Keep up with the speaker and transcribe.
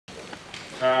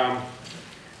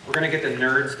We're going to get the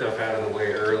nerd stuff out of the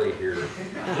way early here.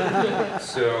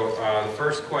 So the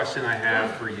first question I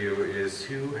have for you is,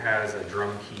 who has a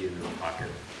drum key in their pocket?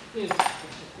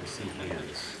 I see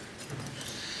hands.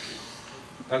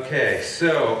 Okay,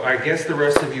 so I guess the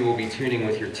rest of you will be tuning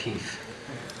with your teeth.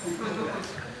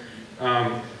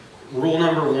 Rule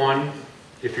number one,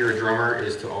 if you're a drummer,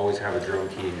 is to always have a drum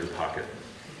key in your pocket.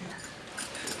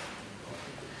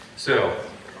 So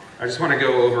I just want to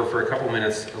go over for a couple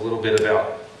minutes a little bit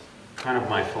about kind of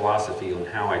my philosophy on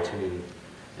how I tune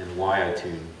and why I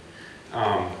tune.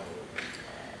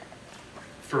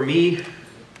 For me,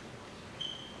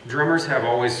 drummers have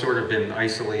always sort of been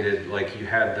isolated, like you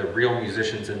had the real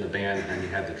musicians in the band and you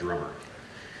had the drummer.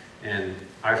 And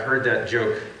I've heard that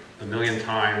joke a million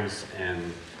times,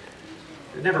 and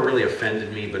it never really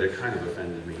offended me, but it kind of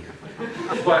offended me.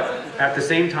 But at the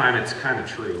same time, it's kind of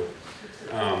true.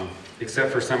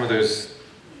 Except for some of those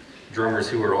drummers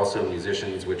who are also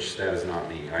musicians, which that is not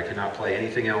me. I cannot play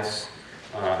anything else.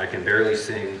 I can barely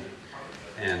sing,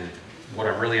 and what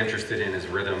I'm really interested in is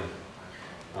rhythm.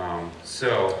 But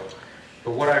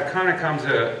what I've kind of come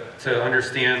to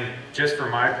understand, just for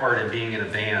my part in being in a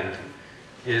band,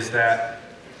 is that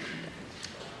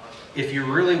if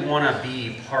you really want to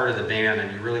be part of the band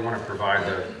and you really want to provide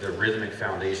the rhythmic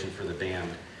foundation for the band,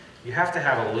 you have to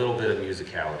have a little bit of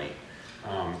musicality.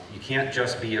 You can't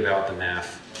just be about the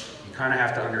math. You kind of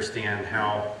have to understand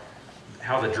how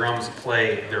the drums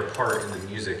play their part in the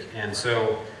music. And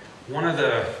so one of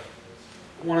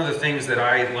the things that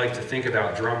I like to think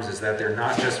about drums is that they're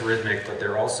not just rhythmic, but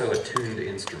they're also a tuned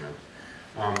instrument.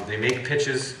 They make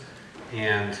pitches,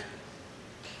 and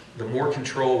the more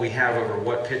control we have over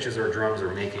what pitches our drums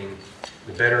are making,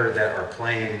 the better that our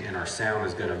playing and our sound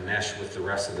is going to mesh with the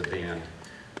rest of the band.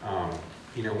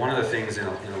 You know, one of the things in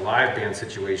a live band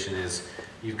situation is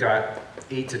you've got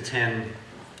 8 to 10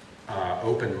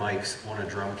 open mics on a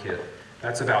drum kit.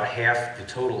 That's about half the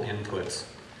total inputs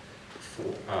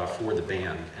for the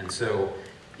band. And so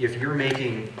if you're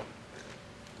making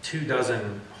 24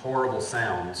 horrible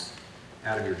sounds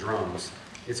out of your drums,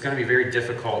 it's going to be very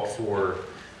difficult for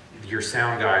your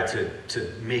sound guy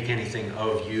to make anything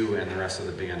of you and the rest of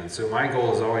the band. And so my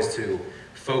goal is always to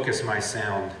focus my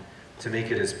sound to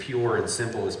make it as pure and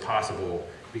simple as possible,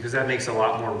 because that makes a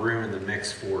lot more room in the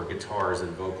mix for guitars and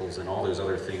vocals and all those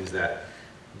other things that,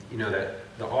 you know, that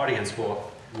the audience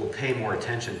will pay more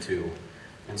attention to.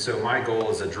 And so my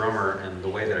goal as a drummer, and the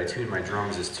way that I tune my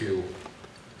drums, is to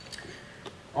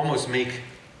almost make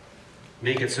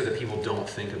it so that people don't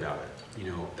think about it.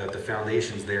 You know, that the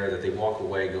foundation's there, that they walk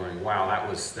away going, wow,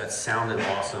 that sounded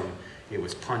awesome, it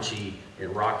was punchy,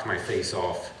 it rocked my face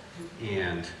off,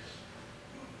 and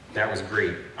that was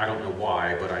great. I don't know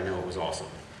why, but I know it was awesome.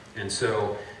 And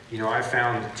so, you know, I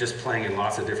found just playing in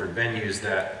lots of different venues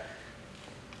that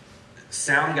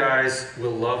sound guys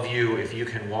will love you if you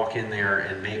can walk in there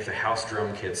and make the house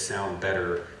drum kits sound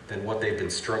better than what they've been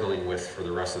struggling with for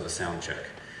the rest of the sound check.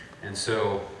 And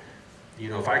so, you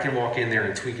know, if I can walk in there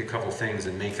and tweak a couple things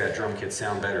and make that drum kit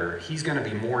sound better, he's going to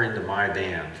be more into my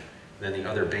band than the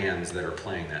other bands that are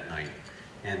playing that night.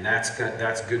 And that's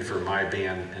good for my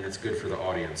band, and it's good for the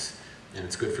audience, and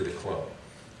it's good for the club.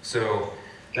 So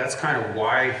that's kind of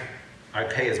why I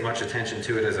pay as much attention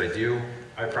to it as I do.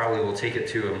 I probably will take it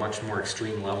to a much more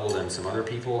extreme level than some other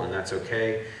people, and that's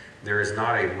okay. There is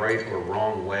not a right or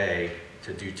wrong way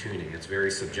to do tuning. It's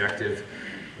very subjective.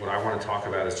 What I want to talk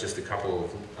about is just a couple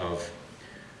of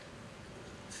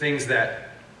things that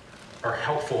are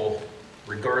helpful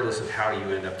regardless of how you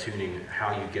end up tuning,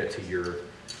 how you get to your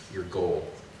goal.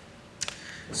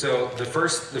 So the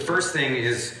first thing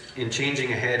is, in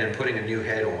changing a head and putting a new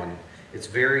head on, it's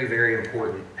very, very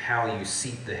important how you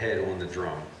seat the head on the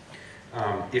drum.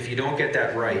 If you don't get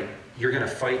that right, you're going to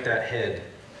fight that head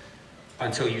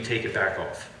until you take it back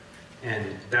off. And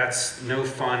that's no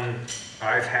fun.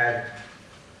 I've had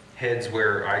heads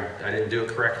where I didn't do it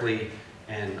correctly,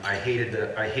 and I hated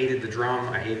the drum,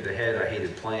 I hated the head, I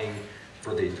hated playing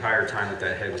for the entire time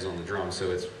that head was on the drum.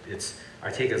 So I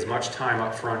take as much time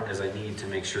up front as I need to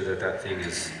make sure that thing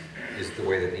is the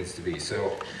way that it needs to be.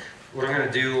 So what I'm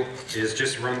going to do is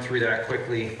just run through that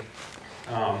quickly.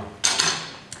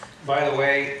 By the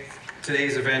way,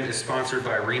 today's event is sponsored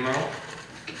by Remo,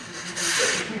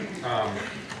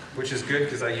 which is good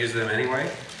because I use them anyway.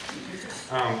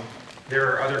 There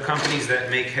are other companies that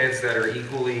make heads that are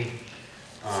equally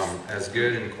as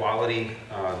good in quality.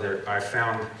 I've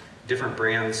found different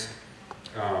brands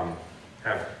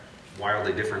have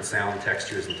wildly different sound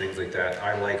textures and things like that.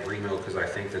 I like Remo because I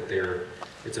think that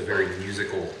it's a very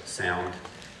musical sound.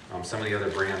 Some of the other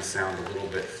brands sound a little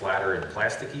bit flatter and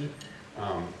plasticky.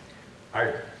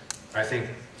 I think,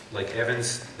 like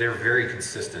Evans, they're very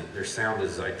consistent. Their sound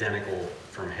is identical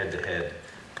from head to head,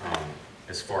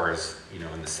 as far as, you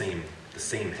know, in the same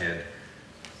head.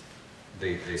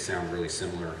 They sound really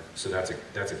similar, so that's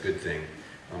a good thing.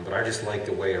 But I just like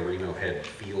the way a Remo head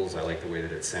feels. I like the way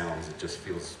that it sounds. It just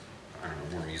feels, I don't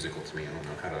know, more musical to me. I don't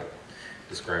know how to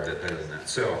describe that better than that.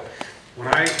 So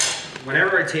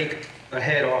whenever I take a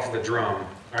head off the drum,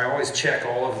 I always check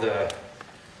all of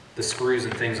the screws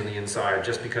and things on the inside,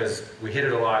 just because we hit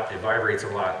it a lot, it vibrates a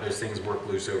lot, those things work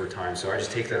loose over time. So I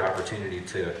just take that opportunity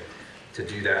to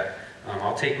do that.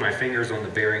 I'll take my fingers on the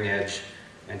bearing edge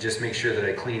and just make sure that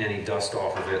I clean any dust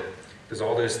off of it, because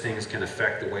all those things can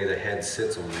affect the way the head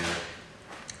sits on there.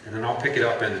 And then I'll pick it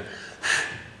up and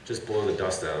just blow the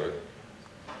dust out of it.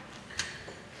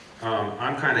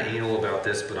 I'm kind of anal about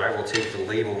this, but I will take the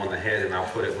label on the head and I'll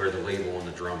put it where the label on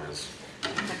the drum is.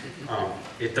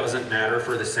 It doesn't matter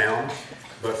for the sound,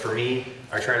 but for me,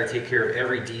 I try to take care of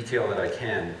every detail that I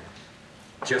can,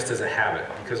 just as a habit.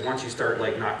 Because once you start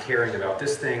like not caring about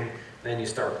this thing, then you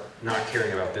start not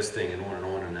caring about this thing, and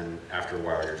on, and then after a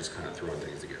while you're just kind of throwing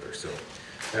things together. So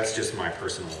that's just my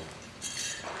personal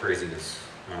craziness.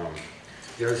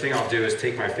 The other thing I'll do is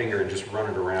take my finger and just run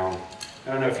it around.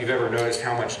 I don't know if you've ever noticed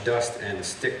how much dust and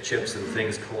stick chips and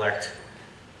things collect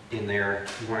in there.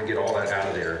 You want to get all that out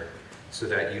of there so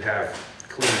that you have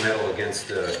clean metal against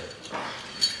the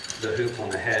hoop on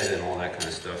the head and all that kind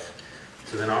of stuff.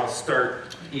 So then I'll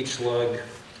start each lug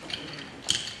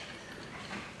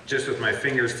just with my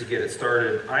fingers to get it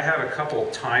started. I have a couple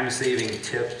time-saving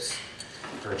tips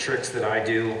or tricks that I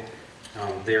do.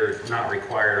 They're not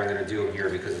required. I'm going to do them here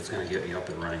because it's going to get me up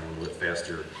and running a little bit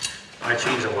faster. I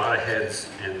change a lot of heads,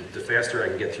 and the faster I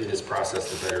can get through this process,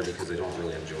 the better, because I don't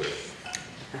really enjoy it.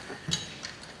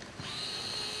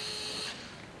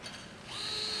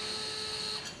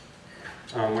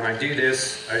 When I do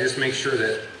this, I just make sure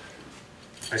that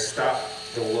I stop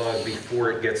the lug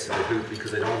before it gets to the hoop,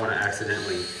 because I don't want to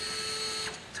accidentally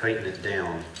tighten it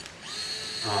down.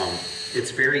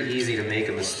 It's very easy to make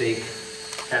a mistake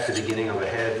at the beginning of a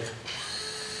head,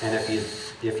 and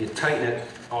if you tighten it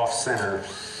off center,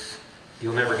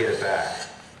 you'll never get it back.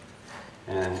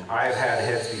 And I've had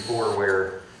heads before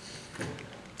where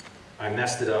I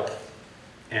messed it up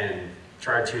and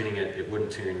tried tuning it, it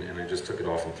wouldn't tune, and I just took it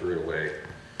off and threw it away.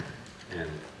 And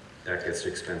that gets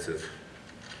expensive,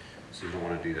 so you don't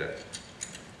want to do that.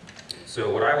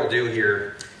 So what I will do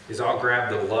here is I'll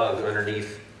grab the lug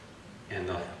underneath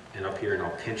and up here, and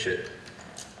I'll pinch it.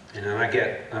 And then I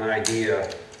get an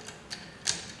idea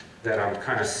that I'm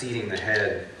kind of seating the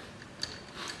head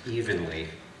evenly.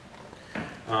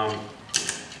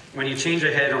 When you change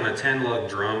a head on a 10 lug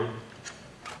drum,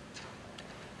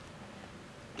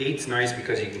 8's nice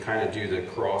because you can kind of do the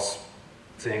cross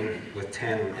thing. With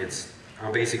 10,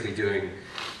 I'm basically doing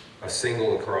a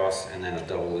single across and then a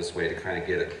double this way to kind of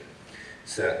get it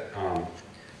set.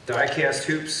 Die-cast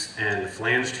hoops and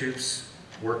flanged hoops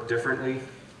work differently.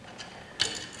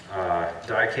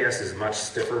 Die-cast is much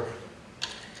stiffer,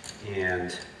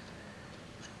 and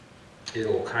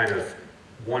it'll kind of,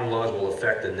 one lug will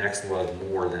affect the next lug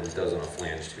more than it does on a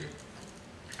flanged hoop.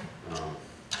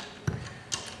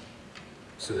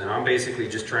 So then I'm basically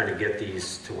just trying to get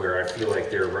these to where I feel like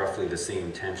they're roughly the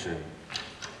same tension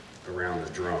around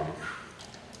the drum.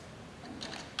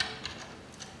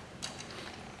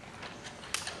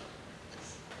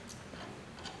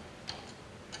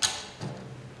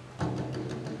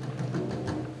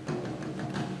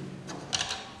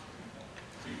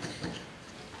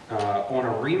 On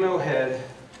a Remo head,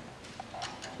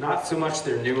 not so much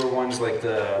their newer ones like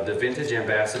the vintage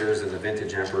Ambassadors and the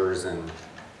vintage Emperors and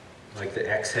like the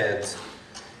X heads.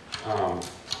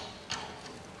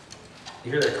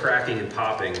 You hear that cracking and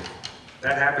popping.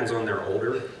 That happens on their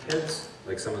older heads,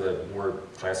 like some of the more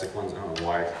classic ones. I don't know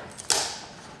why.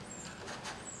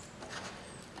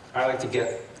 I like to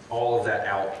get all of that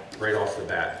out right off the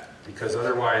bat, because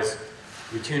otherwise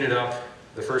you tune it up,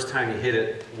 the first time you hit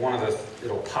it,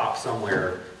 it'll pop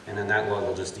somewhere, and then that lug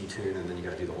will just detune, and then you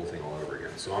got to do the whole thing all over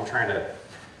again. So I'm trying to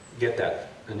get that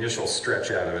initial stretch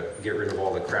out of it, get rid of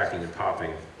all the cracking and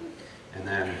popping, and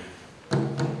then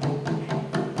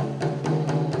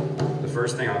the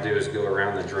first thing I'll do is go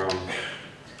around the drum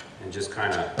and just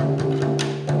kind of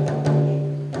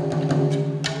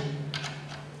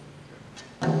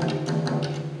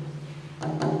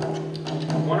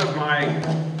one of my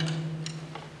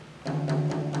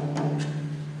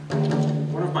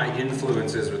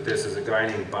influences with this is a guy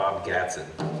named Bob Gatson.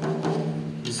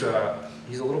 He's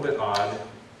a little bit odd.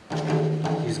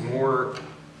 He's more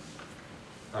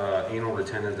anal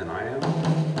retentive than I am.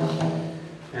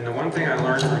 And the one thing I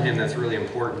learned from him that's really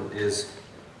important is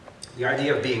the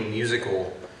idea of being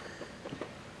musical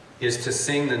is to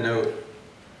sing the note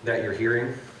that you're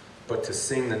hearing, but to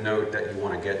sing the note that you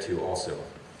want to get to also.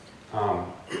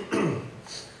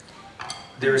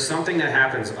 There's something that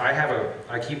happens.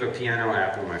 I keep a piano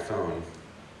app on my phone,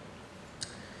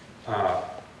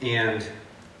 and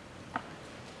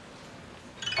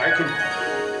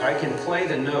I can play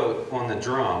the note on the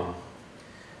drum,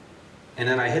 and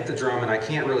then I hit the drum and I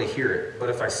can't really hear it. But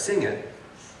if I sing it,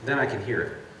 then I can hear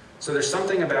it. So there's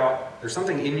something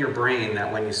in your brain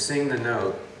that when you sing the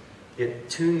note, it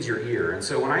tunes your ear. And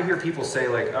so when I hear people say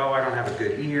like, oh, I don't have a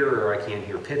good ear, or I can't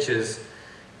hear pitches,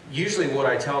 usually what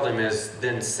I tell them is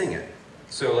then sing it.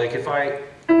 So like if I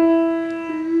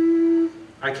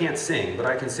can't sing, but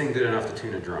I can sing good enough to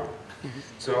tune a drum.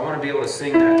 So I want to be able to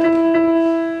sing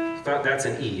that. That's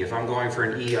an E. If I'm going for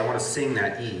an E, I want to sing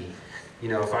that E. You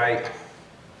know, if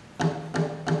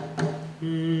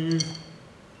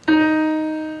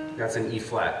that's an E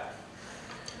flat.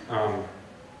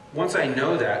 Once I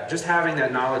know that, just having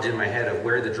that knowledge in my head of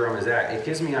where the drum is at, it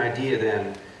gives me an idea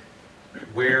then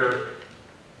where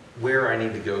I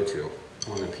need to go to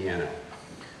on the piano.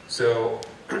 So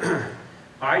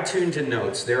I tune to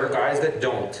notes. There are guys that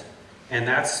don't, and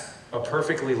that's a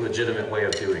perfectly legitimate way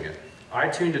of doing it. I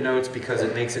tune to notes because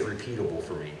it makes it repeatable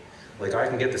for me. Like I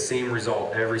can get the same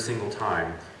result every single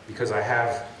time because I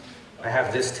have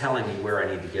this telling me where I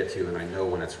need to get to, and I know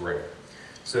when it's right.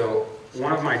 So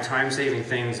one of my time-saving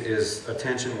things is a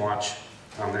tension watch.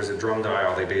 There's a drum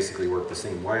dial. They basically work the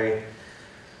same way.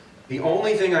 The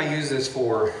only thing I use this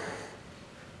for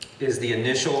is the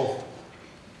initial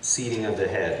seating of the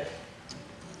head.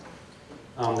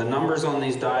 The numbers on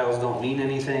these dials don't mean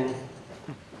anything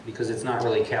because it's not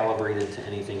really calibrated to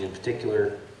anything in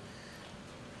particular.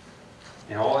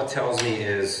 And all it tells me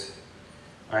is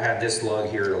I had this lug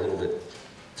here a little bit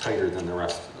tighter than the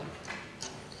rest of them.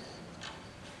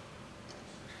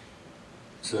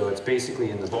 So it's basically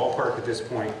in the ballpark at this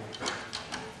point.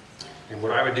 And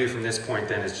what I would do from this point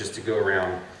then is just to go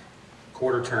around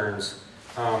quarter turns.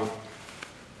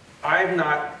 I'm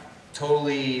not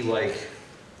totally like,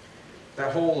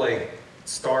 that whole like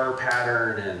star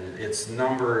pattern and it's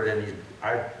numbered and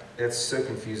it's so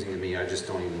confusing to me, I just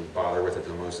don't even bother with it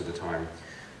most of the time.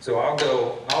 So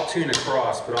I'll tune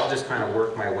across, but I'll just kind of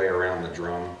work my way around the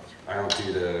drum. I don't do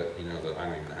I don't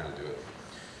even know how to do it.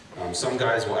 Some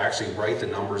guys will actually write the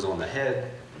numbers on the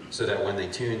head so that when they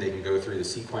tune, they can go through the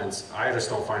sequence. I just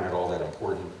don't find it all that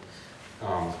important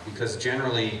because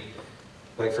generally,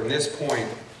 like from this point,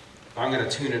 I'm going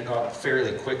to tune it up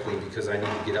fairly quickly because I need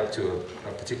to get up to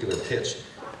a particular pitch.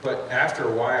 But after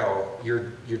a while,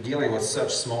 you're dealing with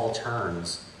such small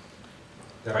turns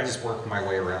that I just work my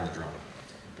way around the drum.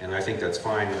 And I think that's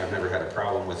fine. I've never had a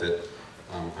problem with it.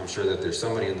 I'm sure that there's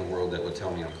somebody in the world that would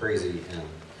tell me I'm crazy, and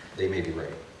they may be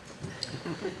right.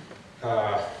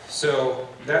 So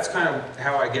that's kind of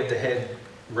how I get the head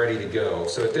ready to go.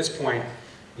 So at this point,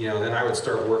 then I would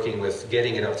start working with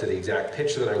getting it up to the exact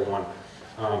pitch that I want.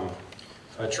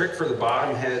 A trick for the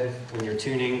bottom head when you're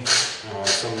tuning,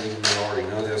 some of you may already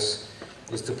know this,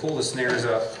 is to pull the snares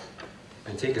up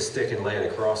and take a stick and lay it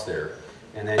across there.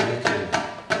 And then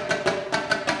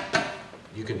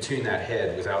you can tune that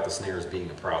head without the snares being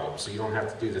a problem. So you don't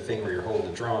have to do the thing where you're holding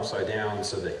the drum upside down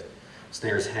so the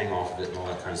snares hang off of it and all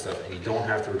that kind of stuff, and you don't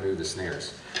have to remove the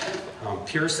snares.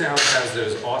 Pure Sound has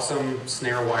those awesome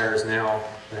snare wires now.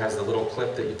 It has the little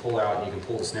clip that you pull out and you can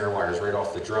pull the snare wires right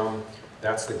off the drum.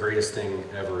 That's the greatest thing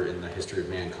ever in the history of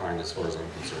mankind as far as I'm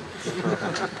concerned.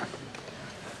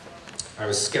 I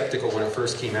was skeptical when it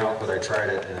first came out, but I tried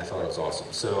it and I thought it was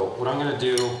awesome. So what I'm going to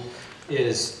do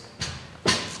is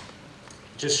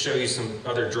just show you some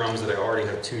other drums that I already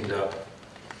have tuned up.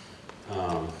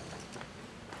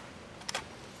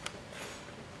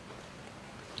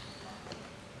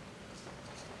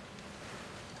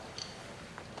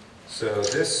 So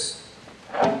this,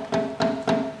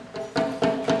 can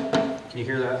you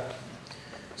hear that?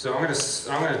 So I'm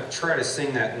gonna try to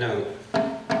sing that note.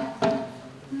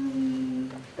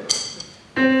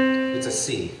 It's a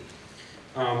C.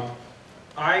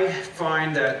 I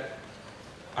find that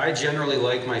I generally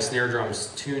like my snare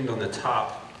drums tuned on the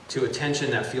top to a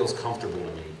tension that feels comfortable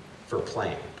to me for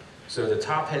playing. So the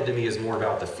top head to me is more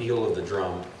about the feel of the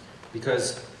drum,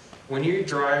 because when you're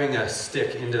driving a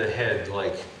stick into the head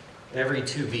like every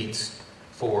 2 beats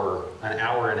for an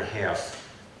hour and a half,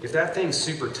 if that thing's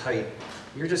super tight,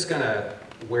 you're just gonna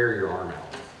wear your arm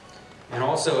out. And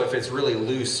also if it's really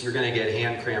loose, you're gonna get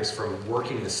hand cramps from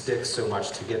working the stick so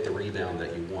much to get the rebound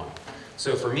that you want.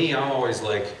 So for me, I'm always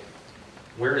like,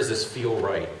 where does this feel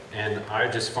right? And I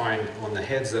just find on the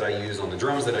heads that I use, on the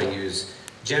drums that I use,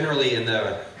 generally in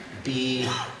the B,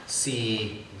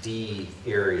 C, D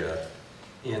area,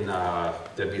 in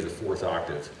that'd be the 4th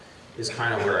octave, is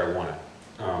kind of where I want it.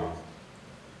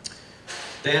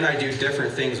 Then I do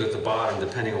different things with the bottom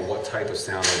depending on what type of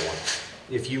sound I want.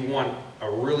 If you want a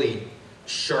really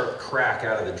sharp crack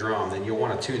out of the drum, then you'll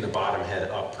want to tune the bottom head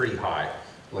up pretty high,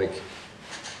 like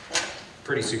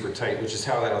pretty super tight, which is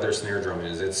how that other snare drum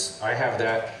is. I have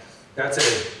that,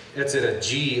 it's at a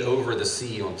G over the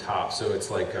C on top, so it's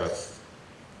like a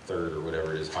 3rd or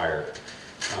whatever it is higher.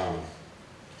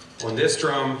 On this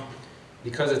drum,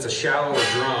 because it's a shallower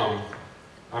drum,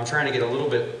 I'm trying to get a little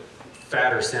bit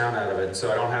fatter sound out of it, and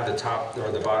so I don't have the top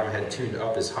or the bottom head tuned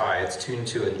up as high. It's tuned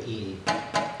to an E.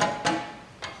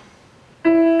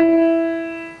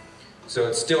 So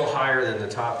it's still higher than the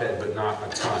top head, but not a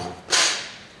ton.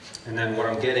 And then what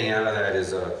I'm getting out of that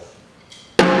is a...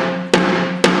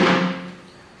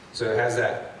 So it has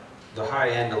that, the high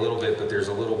end a little bit, but there's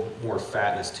a little more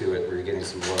fatness to it where you're getting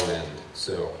some low end.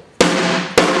 So...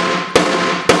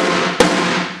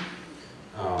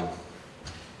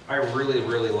 I really,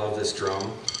 really love this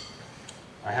drum.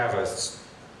 I have a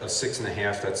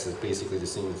 6.5, that's basically the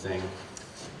same thing.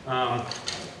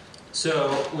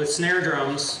 So with snare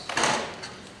drums,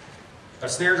 a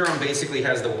snare drum basically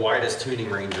has the widest tuning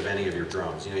range of any of your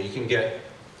drums. You know, you can get,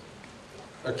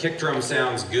 a kick drum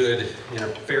sounds good in a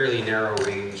fairly narrow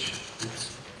range.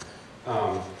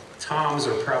 Toms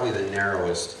are probably the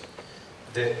narrowest.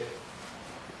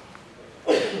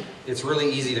 It's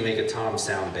really easy to make a tom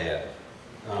sound bad.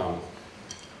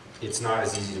 It's not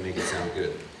as easy to make it sound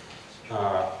good.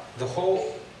 The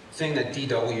whole thing that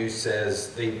DW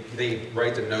says, they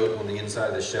write the note on the inside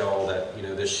of the shell that, you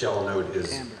know, this shell note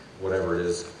is whatever it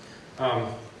is.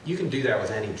 You can do that with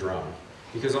any drum,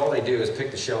 because all they do is pick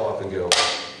the shell up and go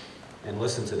and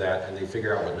listen to that, and they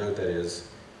figure out what note that is.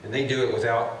 And they do it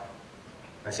without,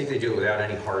 I think they do it without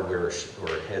any hardware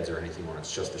or heads or anything on it.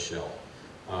 It's just the shell.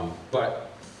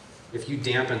 But if you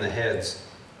dampen the heads,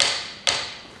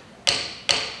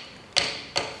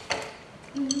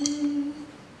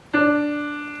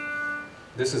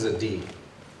 this is a D.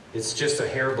 It's just a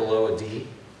hair below a D,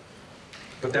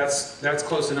 but that's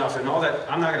close enough. And all that,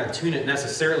 I'm not going to tune it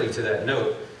necessarily to that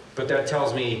note, but that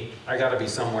tells me I got to be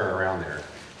somewhere around there.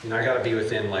 You know, I got to be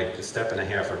within like 1.5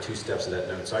 steps or 2 steps of that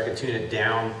note. So I could tune it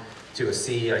down to a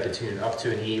C, I could tune it up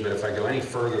to an E, but if I go any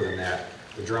further than that,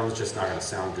 the drum's just not going to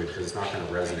sound good because it's not going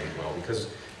to resonate well. Because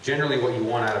generally what you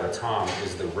want out of a tom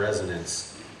is the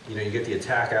resonance. You know, you get the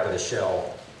attack out of the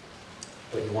shell,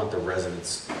 but you want the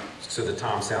resonance. So the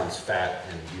tom sounds fat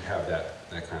and you have that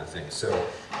kind of thing. So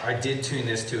I did tune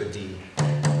this to a D.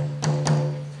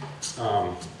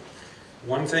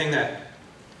 One thing that,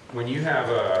 when you have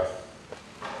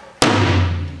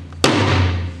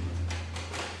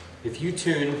if you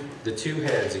tune the 2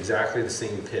 heads exactly the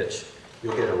same pitch,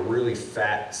 you'll get a really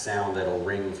fat sound that'll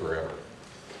ring forever.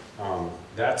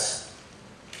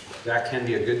 That can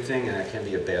be a good thing and that can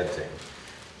be a bad thing.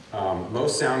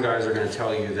 Most sound guys are going to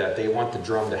tell you that they want the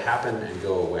drum to happen and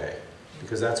go away,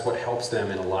 because that's what helps them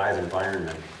in a live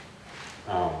environment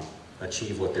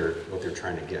achieve what they're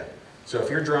trying to get. So if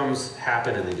your drums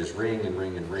happen and they just ring and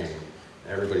ring and ring,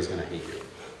 everybody's going to hate you.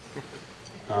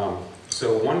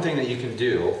 So one thing that you can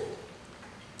do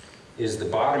is the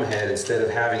bottom head, instead of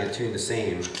having it tuned the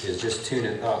same, is just tune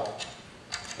it up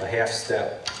a 1/2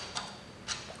 step.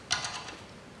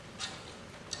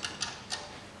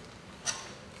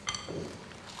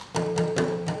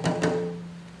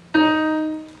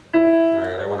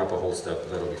 Alright, I went up a whole step,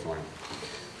 but that'll be fine.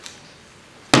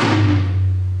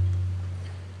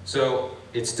 So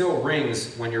it still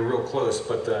rings when you're real close,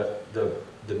 but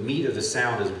the meat of the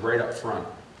sound is right up front,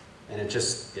 and it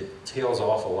tails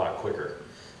off a lot quicker.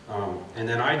 And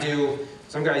then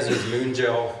some guys use moon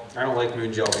gel. I don't like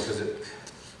moon gel because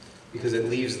it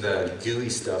leaves the gooey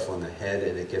stuff on the head,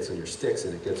 and it gets on your sticks,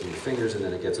 and it gets on your fingers, and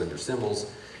then it gets on your cymbals,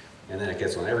 and then it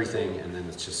gets on everything, and then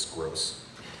it's just gross.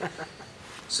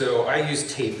 So I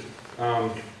use tape.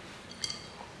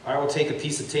 I will take a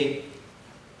piece of tape.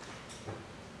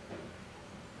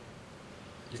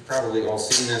 You've probably all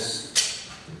seen this,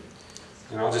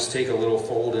 and I'll just take a little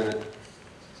fold in it,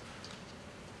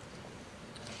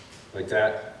 like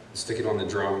that, stick it on the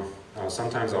drum.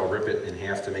 Sometimes I'll rip it in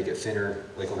half to make it thinner.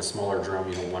 Like on a smaller drum,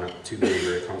 you don't want it too big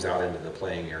or it comes out into the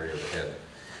playing area of the head.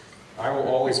 I will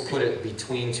always put it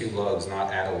between 2 lugs,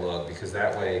 not at a lug, because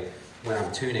that way, when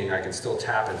I'm tuning, I can still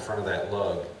tap in front of that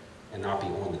lug and not be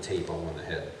on the tape, I'm on the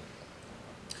head.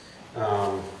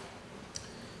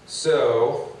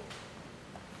 So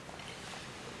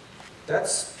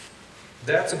that's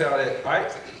that's about it.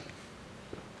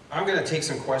 I'm going to take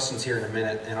some questions here in a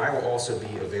minute, and I will also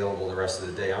be available the rest of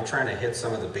the day. I'm trying to hit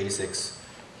some of the basics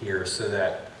here so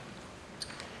that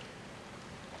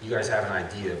you guys have an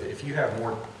idea. But if you have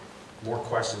more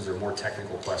questions or more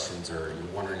technical questions, or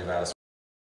you're wondering about a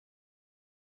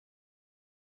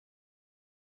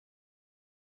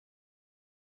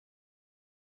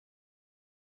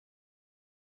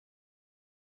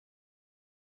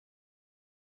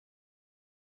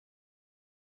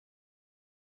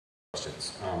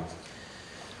questions.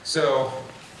 So,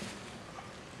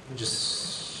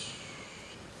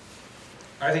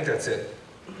 I think that's it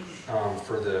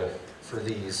for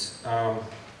these.